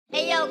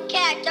Yo,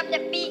 catch up the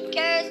beat,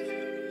 cuz.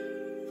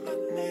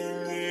 Look me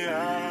in the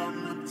eye,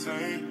 I'ma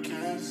take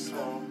it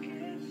slow.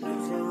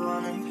 Never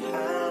running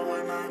high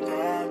when I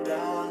go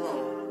down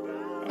low.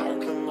 I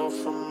can go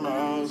for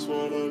miles,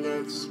 water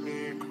lets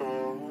me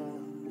go.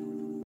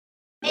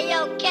 Hey,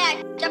 yo,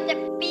 catch up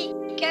the beat,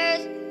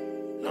 cuz.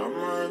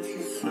 Number if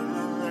you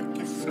feeling like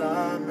you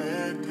fly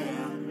me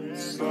down.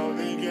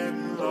 Slowly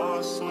getting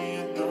lost when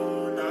you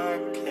do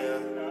not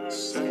care.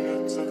 Send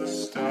it to the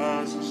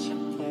stars and she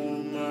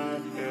pull my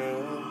hair.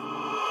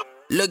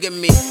 Look at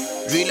me,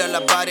 real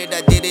all about it,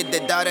 I did it, the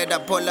doubt it, I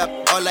pull up.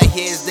 All I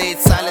hear is dead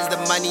silence, the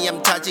money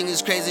I'm touching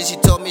is crazy.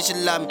 She told me she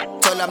love me,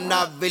 told I'm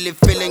not really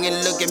feeling it.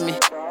 Look at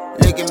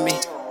me,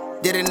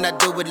 didn't I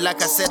do it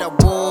like I said I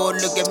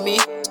would? Look at me,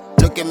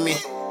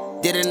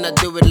 didn't I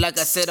do it like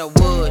I said I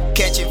would?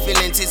 Catching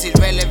feelings is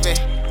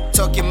irrelevant,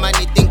 talking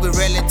money, think we're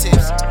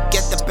relatives.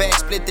 Get the bag,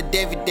 split the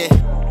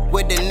dividend,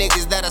 with the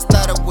niggas that I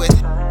started with.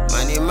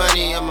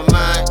 Money on my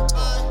mind,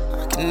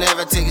 I can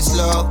never take it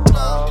slow.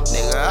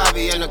 Nigga, I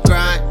be on the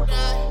grind,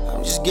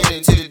 I'm just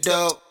getting to the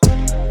dope.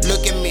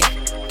 Look at me,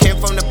 came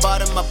from the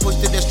bottom, I push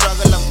through the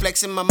struggle. I'm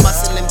flexing my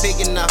muscle and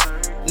big enough.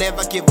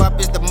 Never give up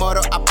is the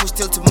motto, I push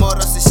till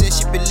tomorrow. She said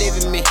she believe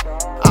in me,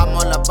 I'm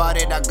all about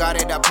it, I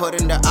got it. I put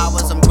in the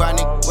hours, I'm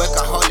grinding,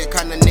 workaholic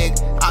kinda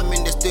nigga. I'm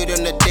in the studio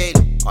on the date,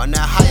 on a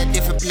higher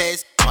different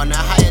place, on a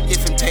higher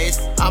different pace.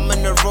 I'm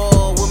on the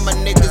road with my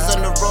niggas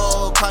on the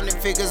road, counting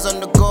figures on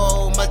the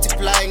go,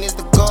 multiplying is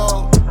the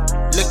goal.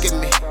 Look at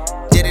me,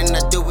 didn't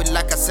I do it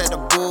like I said I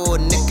would,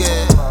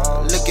 nigga?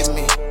 Look at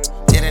me,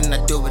 didn't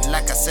I do it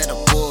like I said I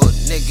would,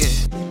 nigga?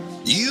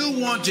 You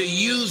want to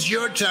use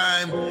your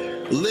time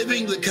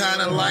living the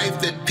kind of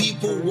life that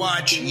people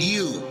watch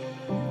you.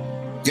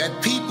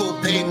 Yet people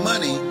pay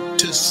money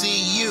to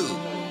see you.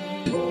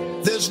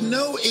 There's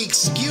no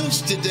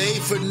excuse today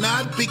for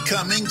not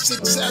becoming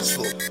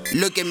successful.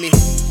 Look at me,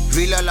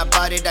 real all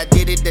about it, I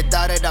did it, the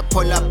doubt it, I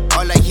pull up.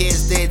 All I hear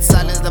is dead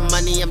silence, the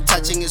money I'm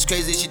touching is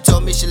crazy. She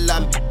told me she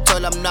love me,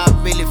 told I'm not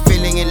really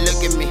feeling it.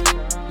 Look at me,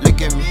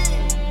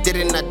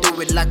 didn't I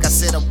do it like I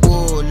said I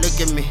would?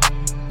 Look at me,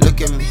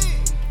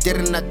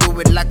 didn't I do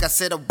it like I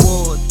said I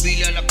would?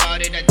 Real all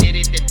about it, I did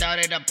it, the doubt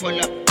it, I pull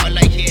up. All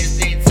I hear is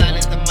dead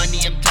silence, the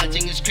money I'm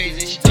touching is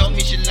crazy. She told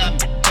me she love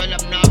me, told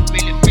I'm not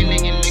really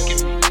feeling it.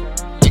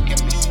 Look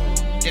at me,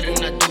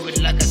 didn't I do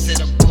it like I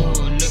said I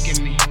would? Look at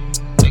me,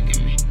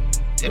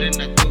 didn't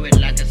I do it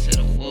like I said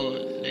I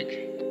would?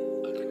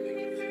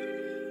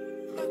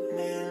 Look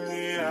me in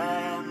the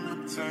eye, I'ma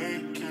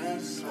take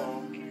it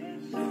slow.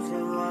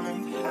 Never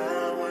running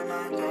high when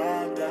I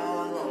go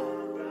down low.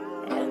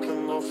 I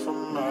can go for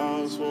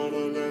miles,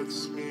 water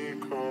lets me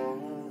go.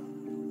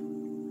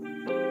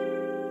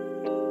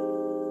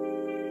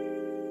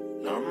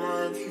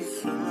 Number if you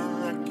feeling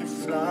like you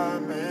fly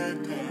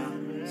me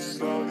down.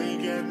 Slowly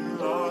getting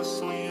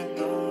lost when you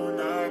do